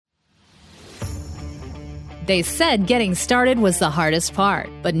They said getting started was the hardest part,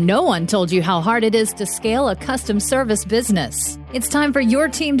 but no one told you how hard it is to scale a custom service business. It's time for your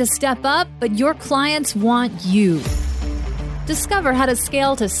team to step up, but your clients want you. Discover how to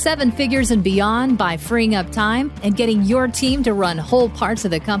scale to 7 figures and beyond by freeing up time and getting your team to run whole parts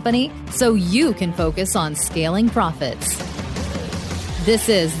of the company so you can focus on scaling profits. This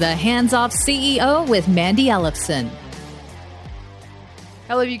is the Hands-Off CEO with Mandi Ellefson.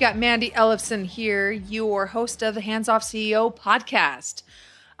 Hello, you got Mandi Ellefson here, your host of the Hands-Off CEO podcast.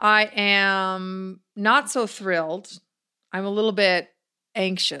 I am not so thrilled. I'm a little bit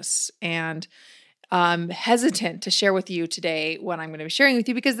anxious and hesitant to share with you today what I'm going to be sharing with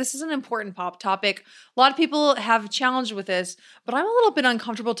you because this is an important topic. A lot of people have challenged with this, but I'm a little bit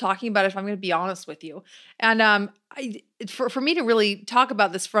uncomfortable talking about it if I'm going to be honest with you. And for me to really talk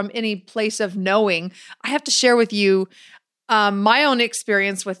about this from any place of knowing, I have to share with you my own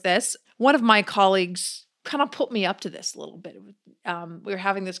experience with this. One of my colleagues kind of put me up to this a little bit. We were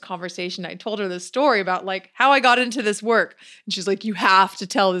having this conversation. I told her this story about like how I got into this work. And she's like, you have to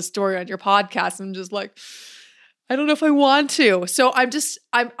tell this story on your podcast. I'm just like, I don't know if I want to. So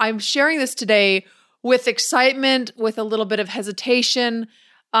I'm sharing this today with excitement, with a little bit of hesitation.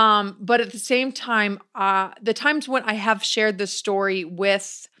 But at the same time, the times when I have shared this story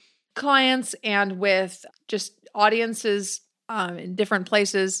with clients and with just audiences in different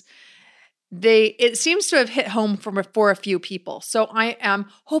places, it seems to have hit home for a few people. So I am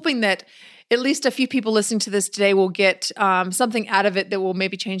hoping that at least a few people listening to this today will get something out of it that will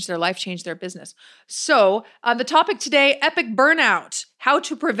maybe change their life, change their business. So the topic today, epic burnout, how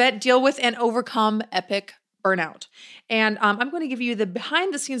to prevent, deal with, and overcome epic burnout. And I'm going to give you the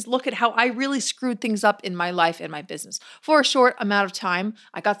behind the scenes look at how I really screwed things up in my life and my business. For a short amount of time,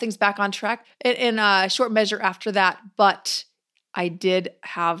 I got things back on track in a short measure after that, but I did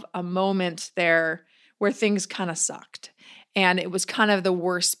have a moment there where things kind of sucked. And it was kind of the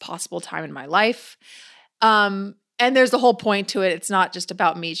worst possible time in my life. And there's the whole point to it. It's not just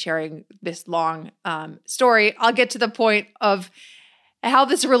about me sharing this long story. I'll get to the point of how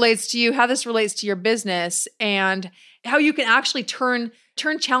this relates to you, how this relates to your business, and how you can actually turn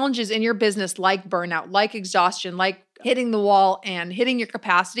challenges in your business like burnout, like exhaustion, like hitting the wall and hitting your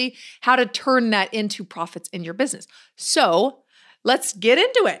capacity, how to turn that into profits in your business. So let's get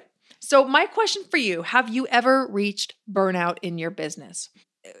into it. So my question for you, have you ever reached burnout in your business?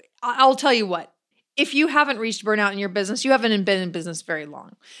 I'll tell you what. If you haven't reached burnout in your business, you haven't been in business very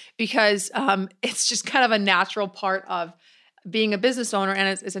long because it's just kind of a natural part of being a business owner, and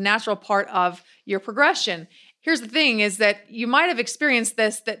it's a natural part of your progression. Here's the thing is that you might have experienced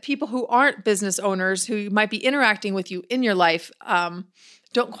this, that people who aren't business owners, who might be interacting with you in your life,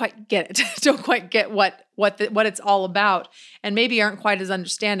 don't quite get it, don't quite get what it's all about, and maybe aren't quite as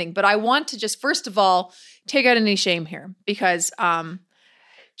understanding. But I want to just, first of all, take out any shame here because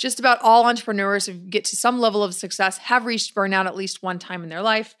just about all entrepreneurs who get to some level of success have reached burnout at least one time in their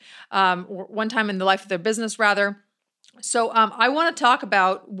life, or one time in the life of their business, rather. So I want to talk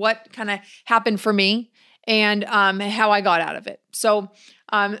about what kind of happened for me and how I got out of it. So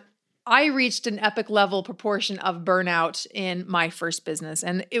I reached an epic level proportion of burnout in my first business.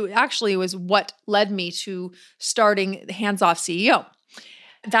 And it actually was what led me to starting the Hands-Off CEO.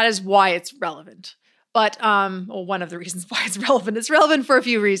 That is why it's relevant. But one of the reasons why it's relevant. It's relevant for a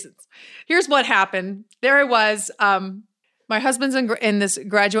few reasons. Here's what happened. There I was. My husband's in this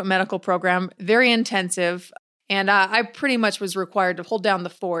graduate medical program, very intensive. And I pretty much was required to hold down the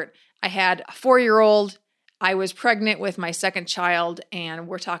fort. I had a 4-year-old. I was pregnant with my second child, and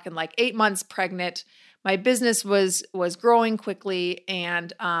we're talking like 8 months pregnant. My business was growing quickly,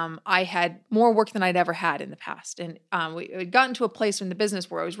 and I had more work than I'd ever had in the past. And we had gotten to a place in the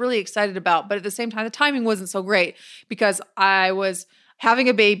business where I was really excited about, but at the same time, the timing wasn't so great because I was having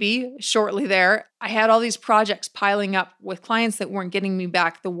a baby shortly there. I had all these projects piling up with clients that weren't getting me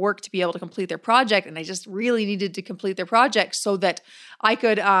back the work to be able to complete their project. And I just really needed to complete their project so that I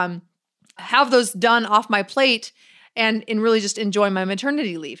could have those done off my plate and really just enjoy my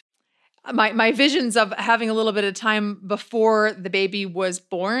maternity leave. My visions of having a little bit of time before the baby was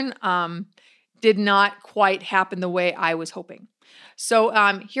born did not quite happen the way I was hoping. So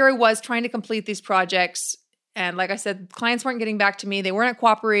here I was trying to complete these projects. And like I said, clients weren't getting back to me. They weren't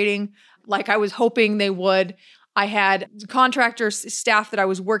cooperating like I was hoping they would. I had contractors, staff that I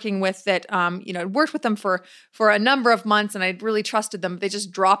was working with that, I'd worked with them for a number of months and I'd really trusted them. They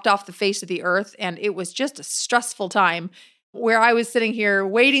just dropped off the face of the earth. And it was just a stressful time where I was sitting here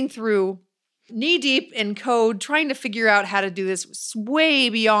wading through knee deep in code, trying to figure out how to do this. It was way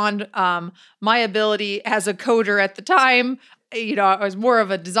beyond my ability as a coder at the time. I was more of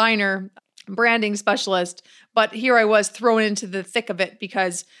a designer branding specialist. But here I was thrown into the thick of it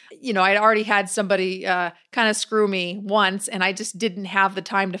because, I'd already had somebody kind of screw me once, and I just didn't have the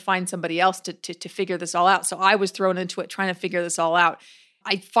time to find somebody else to figure this all out. So I was thrown into it trying to figure this all out.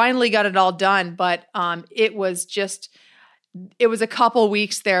 I finally got it all done, but it was a couple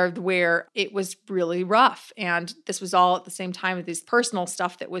weeks there where it was really rough. And this was all at the same time with this personal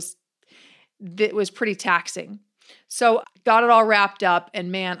stuff that was pretty taxing. So got it all wrapped up,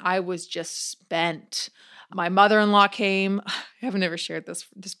 and man, I was just spent. My mother-in-law came. I've never shared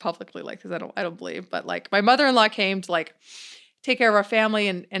this publicly like this. I don't believe, but like my mother-in-law came to like take care of our family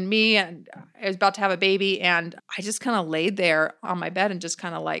and me, and I was about to have a baby, and I just kind of laid there on my bed and just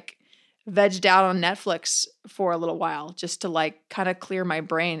kind of like vegged out on Netflix for a little while just to like kind of clear my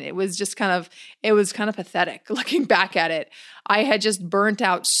brain. It was kind of pathetic looking back at it. I had just burnt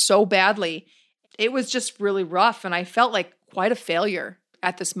out so badly. It was just really rough, and I felt like quite a failure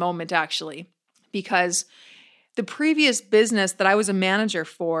at this moment, actually, because the previous business that I was a manager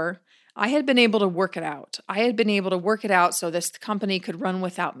for, I had been able to work it out. I had been able to work it out so this company could run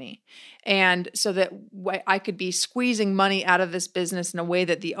without me, and so that I could be squeezing money out of this business in a way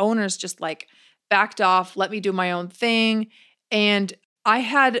that the owners just like backed off, let me do my own thing. And I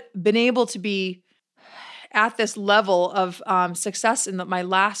had been able to be at this level of success in my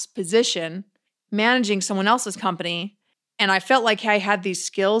last position, managing someone else's company. And I felt like I had these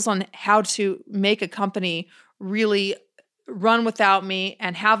skills on how to make a company really run without me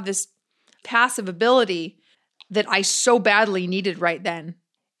and have this passive ability that I so badly needed right then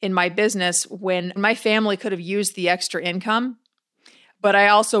in my business when my family could have used the extra income. But I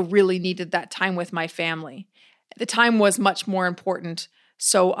also really needed that time with my family. The time was much more important.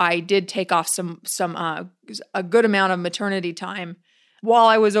 So I did take off a good amount of maternity time while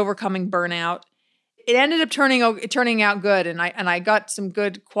I was overcoming burnout. It ended up turning out good, and I got some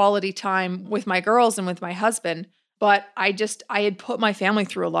good quality time with my girls and with my husband. But I had put my family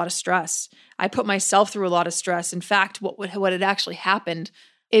through a lot of stress. I put myself through a lot of stress. In fact, what had actually happened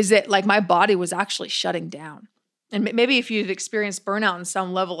is that like my body was actually shutting down. And maybe if you've experienced burnout on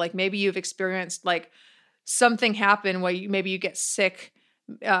some level, like maybe you've experienced like something happen where maybe you get sick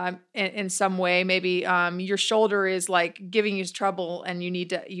in some way. Maybe your shoulder is like giving you trouble and you need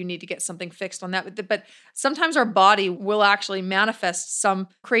to get something fixed on that. But sometimes our body will actually manifest some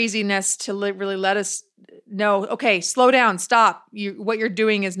craziness to really let us know, okay, slow down, stop. What you're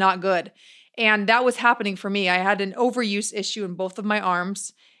doing is not good. And that was happening for me. I had an overuse issue in both of my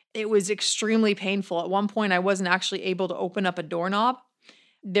arms. It was extremely painful. At one point, I wasn't actually able to open up a doorknob.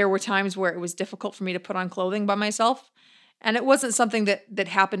 There were times where it was difficult for me to put on clothing by myself. And it wasn't something that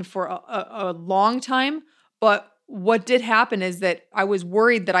happened for a long time. But what did happen is that I was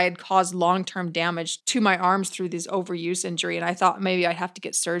worried that I had caused long-term damage to my arms through this overuse injury. And I thought maybe I'd have to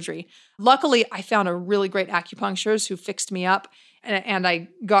get surgery. Luckily, I found a really great acupuncturist who fixed me up. And I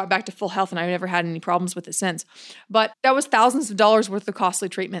got back to full health, and I've never had any problems with it since. But that was thousands of dollars worth of costly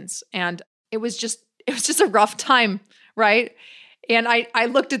treatments. And it was just a rough time, right? And I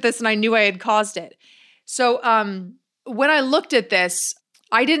looked at this and I knew I had caused it. So when I looked at this,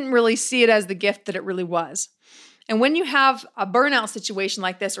 I didn't really see it as the gift that it really was. And when you have a burnout situation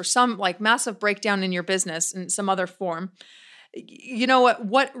like this, or some like massive breakdown in your business in some other form, you know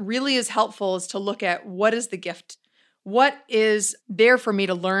what really is helpful is to look at what is the gift. What is there for me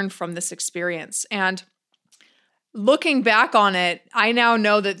to learn from this experience? And looking back on it, I now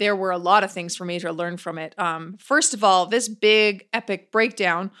know that there were a lot of things for me to learn from it. First of all, this big epic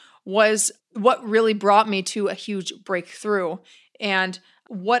breakdown was what really brought me to a huge breakthrough. And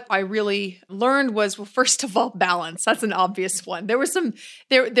what I really learned was, well, first of all, balance. That's an obvious one. There were some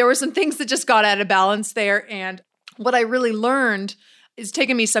things that just got out of balance there. And what I really learned, it's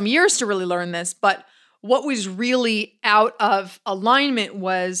taken me some years to really learn this, but what was really out of alignment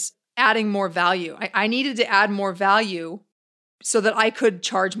was adding more value. I needed to add more value so that I could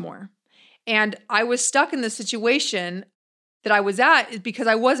charge more. And I was stuck in the situation that I was at because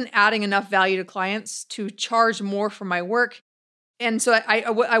I wasn't adding enough value to clients to charge more for my work. And so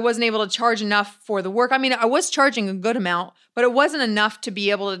I wasn't able to charge enough for the work. I mean, I was charging a good amount, but it wasn't enough to be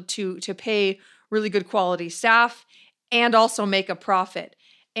able to pay really good quality staff and also make a profit.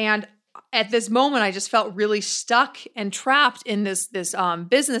 And at this moment, I just felt really stuck and trapped in this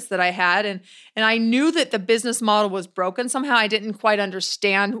business that I had. And I knew that the business model was broken. Somehow I didn't quite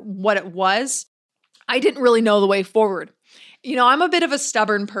understand what it was. I didn't really know the way forward. You know, I'm a bit of a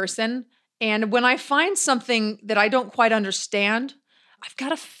stubborn person. And when I find something that I don't quite understand, I've got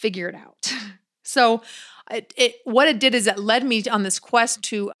to figure it out. So what it did is it led me on this quest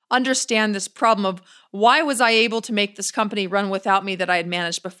to understand this problem of why was I able to make this company run without me that I had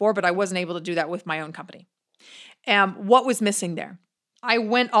managed before, but I wasn't able to do that with my own company. What was missing there? I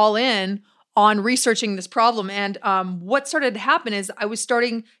went all in on researching this problem. And what started to happen is I was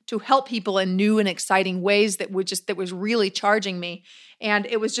starting to help people in new and exciting ways that was really charging me. And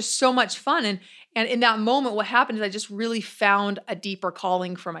it was just so much fun. And in that moment, what happened is I just really found a deeper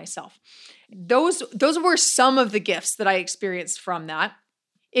calling for myself. Those were some of the gifts that I experienced from that.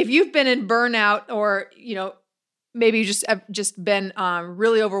 If you've been in burnout or, maybe you just been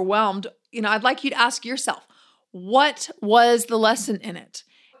really overwhelmed, I'd like you to ask yourself, what was the lesson in it?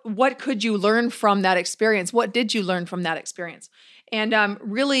 What could you learn from that experience? What did you learn from that experience? And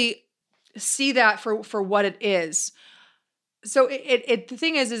really see that for what it is. So the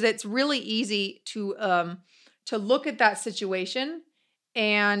thing is it's really easy to look at that situation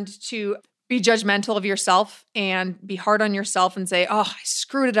and to be judgmental of yourself and be hard on yourself and say, oh, I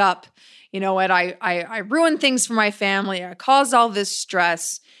screwed it up. You know what? I ruined things for my family. I caused all this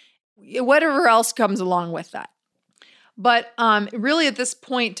stress, whatever else comes along with that. But really at this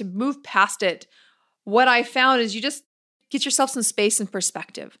point, to move past it, what I found is you just get yourself some space and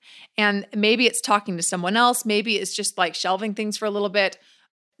perspective. And maybe it's talking to someone else. Maybe it's just like shelving things for a little bit.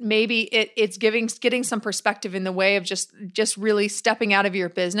 Maybe it's getting some perspective in the way of just really stepping out of your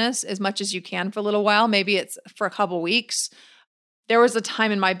business as much as you can for a little while. Maybe it's for a couple weeks. There was a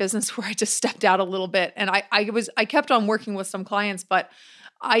time in my business where I just stepped out a little bit, and I kept on working with some clients, but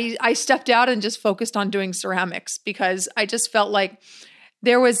I stepped out and just focused on doing ceramics because I just felt like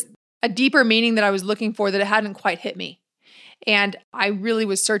there was a deeper meaning that I was looking for that it hadn't quite hit me. And I really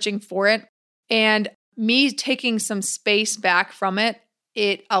was searching for it. And me taking some space back from it,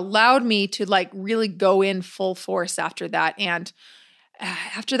 it allowed me to like really go in full force after that. And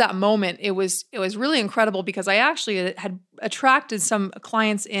after that moment, it was really incredible because I actually had attracted some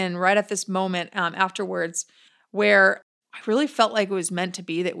clients in right at this moment afterwards where I really felt like it was meant to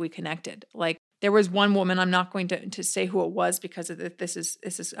be that we connected. Like there was one woman, I'm not going to say who it was because this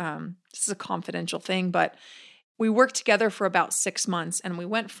is a confidential thing, but we worked together for about 6 months and we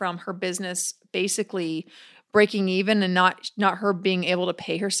went from her business basically breaking even and not her being able to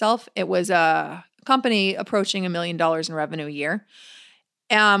pay herself. It was a company approaching $1 million in revenue a year.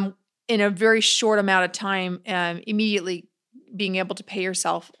 In a very short amount of time, immediately being able to pay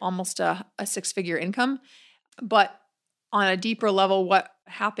herself almost a 6-figure income. But on a deeper level, what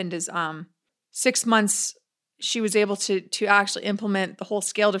happened is 6 months, she was able to actually implement the whole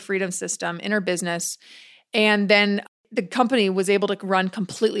Scale to Freedom system in her business. And then the company was able to run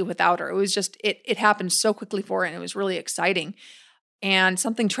completely without her. It was just, it happened so quickly for her and it was really exciting. And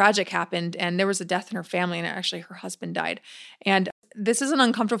something tragic happened and there was a death in her family and actually her husband died. And this is an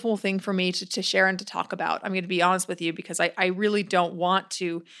uncomfortable thing for me to share and to talk about. I'm going to be honest with you because I really don't want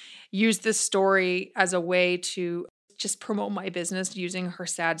to use this story as a way to just promote my business using her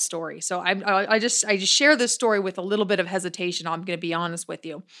sad story. So I just share this story with a little bit of hesitation. I'm going to be honest with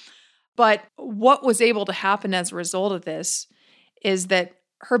you. But what was able to happen as a result of this is that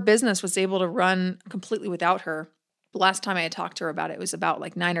her business was able to run completely without her. The last time I had talked to her about it was about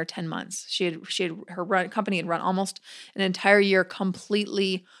like 9 or 10 months. Her company had run almost an entire year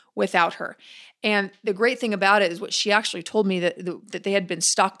completely without her. And the great thing about it is what she actually told me that they had been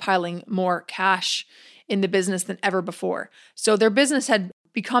stockpiling more cash in the business than ever before. So their business had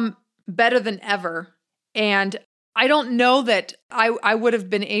become better than ever. And I don't know that I would have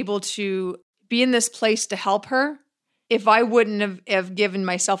been able to be in this place to help her if I wouldn't have given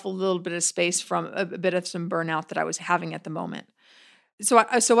myself a little bit of space from a bit of some burnout that I was having at the moment. So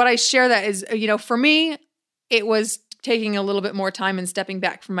what I share that is, for me, it was taking a little bit more time and stepping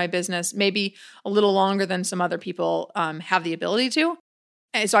back from my business, maybe a little longer than some other people have the ability to.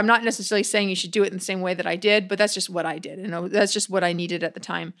 And so I'm not necessarily saying you should do it in the same way that I did, but that's just what I did. That's just what I needed at the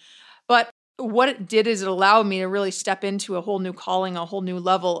time. But what it did is it allowed me to really step into a whole new calling, a whole new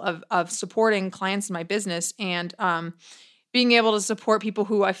level of supporting clients in my business and being able to support people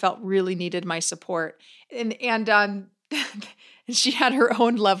who I felt really needed my support. And she had her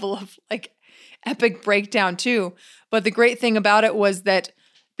own level of like epic breakdown too. But the great thing about it was that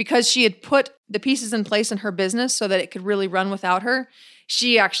because she had put the pieces in place in her business so that it could really run without her,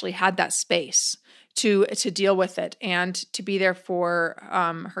 she actually had that space to deal with it and to be there for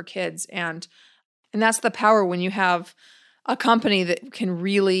her kids. And that's the power when you have a company that can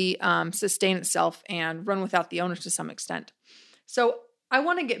really sustain itself and run without the owners to some extent. So I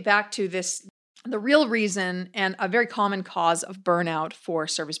want to get back to this the real reason and a very common cause of burnout for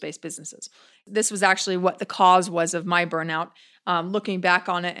service-based businesses. This was actually what the cause was of my burnout, looking back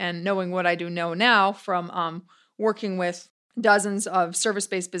on it and knowing what I do know now from working with dozens of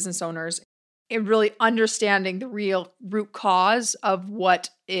service-based business owners and really understanding the real root cause of what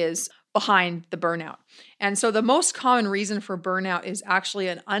is behind the burnout. And so the most common reason for burnout is actually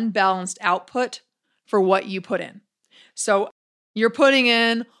an unbalanced output for what you put in. So you're putting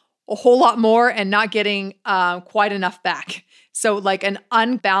in a whole lot more and not getting quite enough back. So like an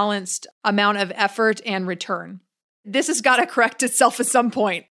unbalanced amount of effort and return. This has got to correct itself at some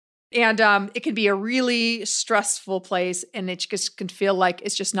point. And it can be a really stressful place, and it just can feel like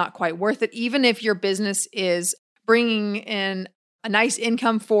it's just not quite worth it. Even if your business is bringing in a nice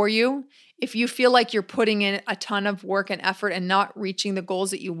income for you, if you feel like you're putting in a ton of work and effort and not reaching the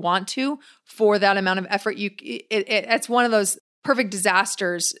goals that you want to for that amount of effort, it's one of those perfect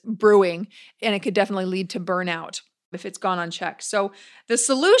disasters brewing, and it could definitely lead to burnout if it's gone unchecked. So the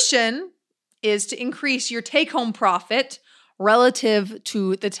solution is to increase your take-home profit relative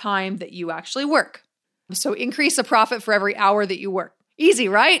to the time that you actually work. So increase the profit for every hour that you work. Easy,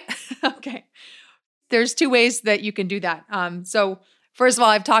 right? Okay. There's two ways that you can do that. So first of all,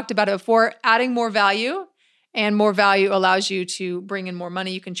 I've talked about it before, adding more value, and more value allows you to bring in more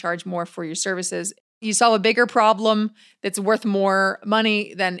money. You can charge more for your services. You solve a bigger problem that's worth more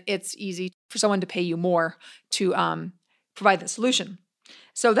money, then it's easy for someone to pay you more to provide the solution.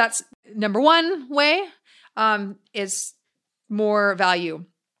 So that's number one way, is more value.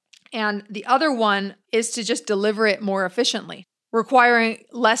 And the other one is to just deliver it more efficiently, requiring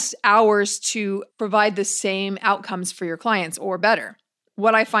less hours to provide the same outcomes for your clients or better.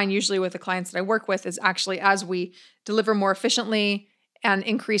 What I find usually with the clients that I work with is actually as we deliver more efficiently and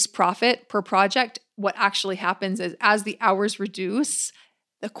increase profit per project, what actually happens is as the hours reduce,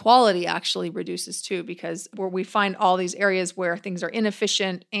 the quality actually reduces too, because where we find all these areas where things are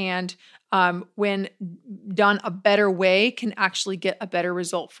inefficient and when done a better way can actually get a better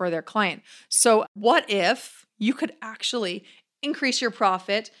result for their client. So what if you could actually increase your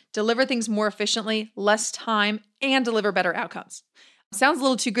profit, deliver things more efficiently, less time, and deliver better outcomes? Sounds a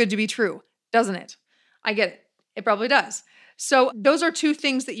little too good to be true, doesn't it? I get it. It probably does. So those are two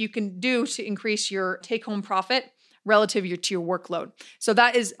things that you can do to increase your take-home profit relative to your workload. So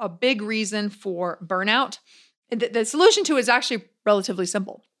that is a big reason for burnout. The solution to it is actually relatively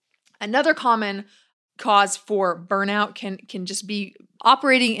simple. Another common cause for burnout can just be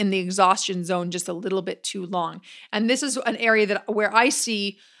operating in the exhaustion zone just a little bit too long. And this is an area where I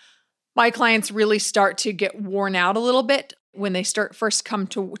see my clients really start to get worn out a little bit when they first come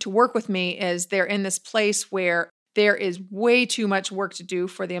to work with me, is they're in this place where there is way too much work to do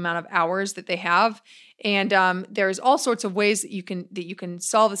for the amount of hours that they have. And there's all sorts of ways that you can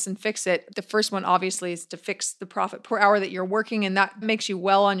solve this and fix it. The first one, obviously, is to fix the profit per hour that you're working, and that makes you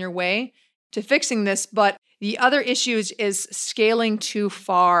well on your way to fixing this. But the other issue is scaling too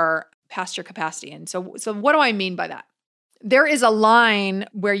far past your capacity. And so what do I mean by that? There is a line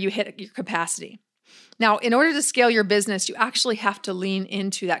where you hit your capacity. Now, in order to scale your business, you actually have to lean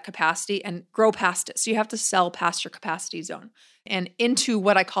into that capacity and grow past it. So you have to sell past your capacity zone and into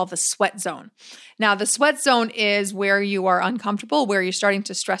what I call the sweat zone. Now, the sweat zone is where you are uncomfortable, where you're starting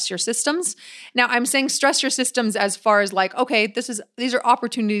to stress your systems. Now, I'm saying stress your systems as far as like, okay, these are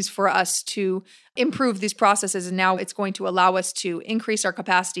opportunities for us to improve these processes, and now it's going to allow us to increase our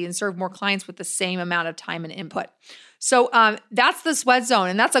capacity and serve more clients with the same amount of time and input. So that's the sweat zone,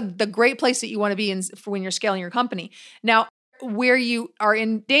 and that's the great place that you want to be in for when you're scaling your company. Now, where you are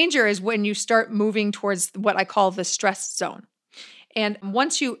in danger is when you start moving towards what I call the stress zone. And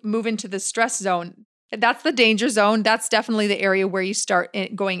once you move into the stress zone, that's the danger zone. That's definitely the area where you start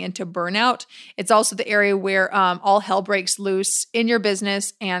going into burnout. It's also the area where all hell breaks loose in your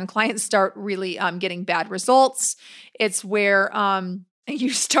business and clients start really getting bad results. It's where you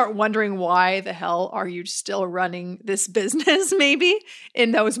start wondering, why the hell are you still running this business, maybe,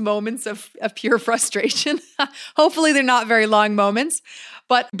 in those moments of pure frustration. Hopefully they're not very long moments,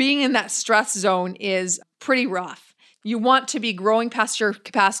 but being in that stress zone is pretty rough. You want to be growing past your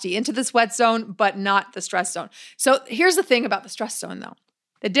capacity into the sweat zone, but not the stress zone. So here's the thing about the stress zone, though.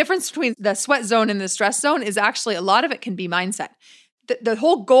 The difference between the sweat zone and the stress zone is actually a lot of it can be mindset. The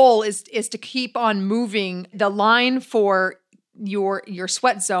whole goal is to keep on moving the line for your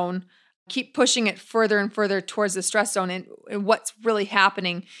sweat zone, keep pushing it further and further towards the stress zone. And what's really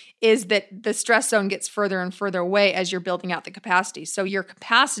happening is that the stress zone gets further and further away as you're building out the capacity. So your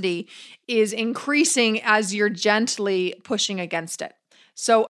capacity is increasing as you're gently pushing against it.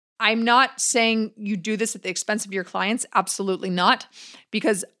 So I'm not saying you do this at the expense of your clients. Absolutely not.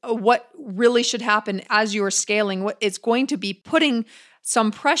 Because what really should happen as you're scaling, what it's going to be putting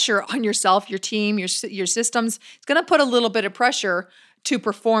some pressure on yourself, your team, your systems. It's going to put a little bit of pressure to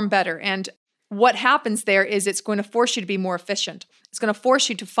perform better. And what happens there is it's going to force you to be more efficient. It's going to force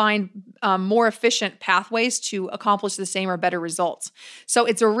you to find more efficient pathways to accomplish the same or better results. So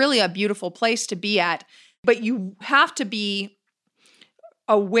it's really a beautiful place to be at, but you have to be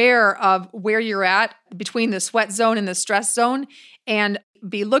aware of where you're at between the sweat zone and the stress zone, and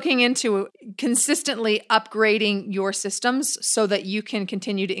be looking into consistently upgrading your systems so that you can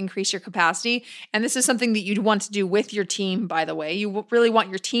continue to increase your capacity. And this is something that you'd want to do with your team, by the way. You really want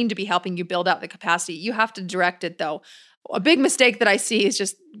your team to be helping you build out the capacity. You have to direct it, though. A big mistake that I see is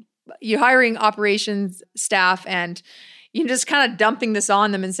just you hiring operations staff and you just kind of dumping this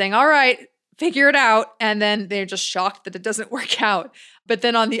on them and saying, all right, figure it out. And then they're just shocked that it doesn't work out. But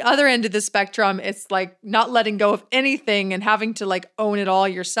then on the other end of the spectrum, it's like not letting go of anything and having to like own it all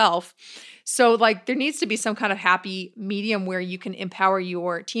yourself. So like there needs to be some kind of happy medium where you can empower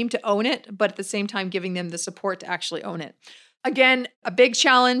your team to own it, but at the same time giving them the support to actually own it. Again, a big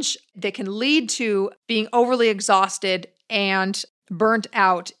challenge that can lead to being overly exhausted and burnt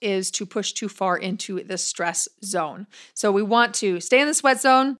out is to push too far into the stress zone. So we want to stay in the sweat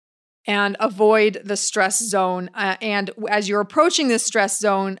zone and avoid the stress zone. And as you're approaching this stress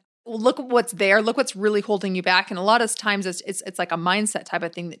zone, look at what's there. Look what's really holding you back. And a lot of times it's like a mindset type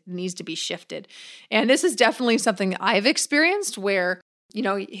of thing that needs to be shifted. And this is definitely something that I've experienced where, you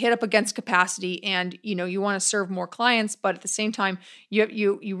know, you hit up against capacity and, you know, you want to serve more clients, but at the same time,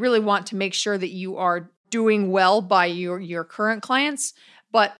 you really want to make sure that you are doing well by your current clients.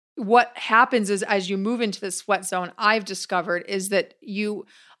 But what happens is as you move into the sweat zone, I've discovered is that you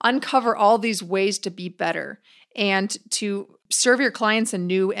uncover all these ways to be better and to serve your clients in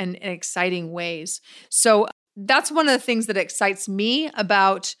new and exciting ways. So that's one of the things that excites me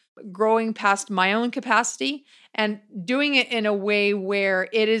about growing past my own capacity and doing it in a way where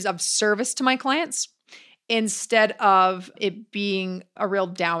it is of service to my clients instead of it being a real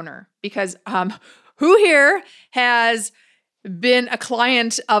downer. Because who here has been a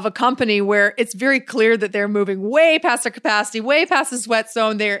client of a company where it's very clear that they're moving way past their capacity, way past the sweat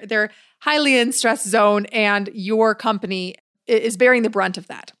zone, they're highly in stress zone, and your company is bearing the brunt of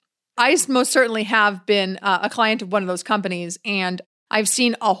that. I most certainly have been a client of one of those companies, and I've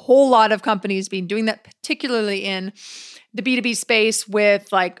seen a whole lot of companies being doing that, particularly in the B2B space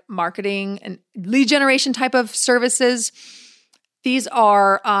with like marketing and lead generation type of services. These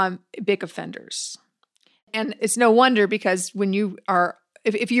are big offenders. And it's no wonder because when you are,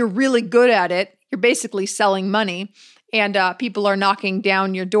 if you're really good at it, you're basically selling money and people are knocking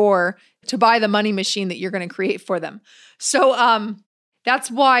down your door to buy the money machine that you're going to create for them. So that's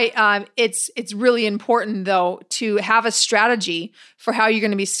why it's really important, though, to have a strategy for how you're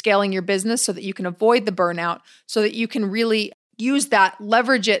going to be scaling your business so that you can avoid the burnout, so that you can really use that,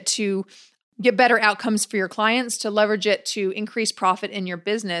 leverage it to get better outcomes for your clients, to leverage it to increase profit in your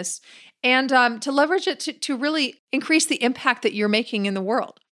business, and to leverage it to really increase the impact that you're making in the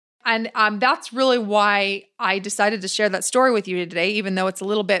world. And that's really why I decided to share that story with you today, even though it's a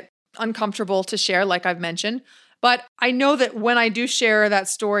little bit uncomfortable to share, like I've mentioned. But I know that when I do share that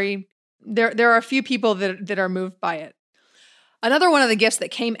story, there are a few people that are moved by it. Another one of the gifts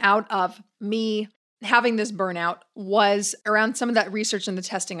that came out of me having this burnout was around some of that research and the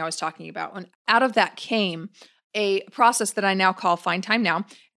testing I was talking about. And out of that came a process that I now call Find Time Now.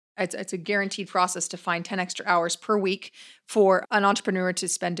 It's a guaranteed process to find 10 extra hours per week for an entrepreneur to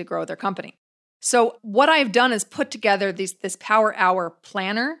spend to grow their company. So what I've done is put together this Power Hour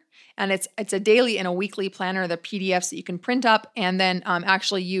planner, and it's a daily and a weekly planner, the PDFs that you can print up and then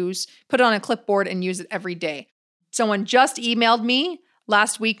actually put it on a clipboard and use it every day. Someone just emailed me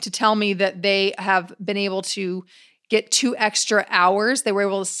last week to tell me that they have been able to get 2 extra hours. They were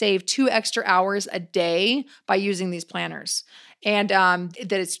able to save 2 extra hours a day by using these planners. And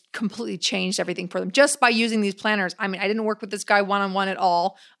that it's completely changed everything for them just by using these planners. I mean, I didn't work with this guy one-on-one at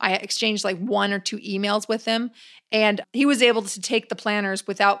all. I exchanged like 1 or 2 emails with him, and he was able to take the planners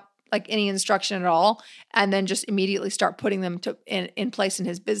without like any instruction at all, and then just immediately start putting them in place in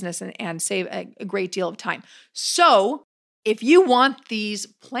his business and save a great deal of time. So if you want these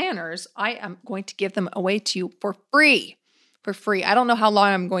planners, I am going to give them away to you for free. I don't know how long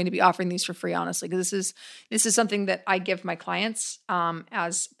I'm going to be offering these for free, honestly, because this is something that I give my clients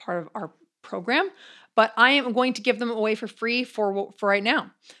as part of our program, but I am going to give them away for free for right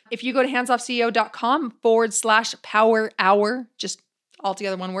now. If you go to handsoffceo.com/power hour, just all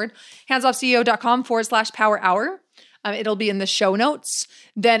together one word, handsoffceo.com/power hour, It'll be in the show notes.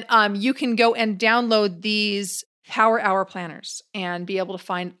 Then you can go and download these Power Hour planners and be able to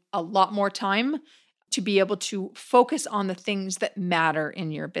find a lot more time to be able to focus on the things that matter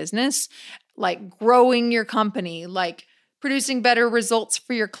in your business, like growing your company, like producing better results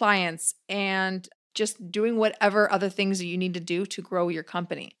for your clients, and just doing whatever other things that you need to do to grow your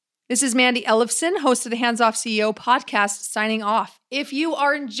company. This is Mandi Ellefson, host of the Hands Off CEO podcast, signing off. If you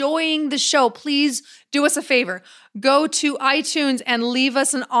are enjoying the show, please do us a favor. Go to iTunes and leave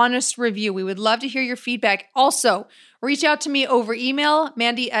us an honest review. We would love to hear your feedback. Also, reach out to me over email,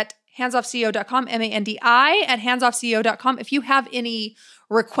 Mandi@handsoffceo.com, Mandi at handsoffceo.com. If you have any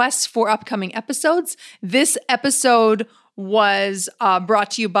requests for upcoming episodes, this episode was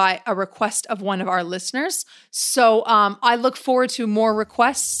brought to you by a request of one of our listeners. So I look forward to more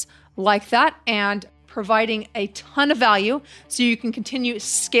requests like that and providing a ton of value so you can continue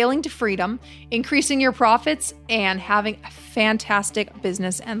scaling to freedom, increasing your profits, and having a fantastic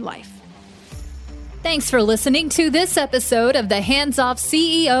business and life. Thanks for listening to this episode of the Hands Off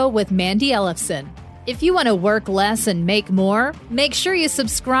CEO with Mandi Ellefson. If you want to work less and make more, make sure you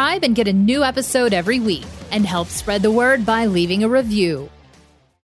subscribe and get a new episode every week, and help spread the word by leaving a review.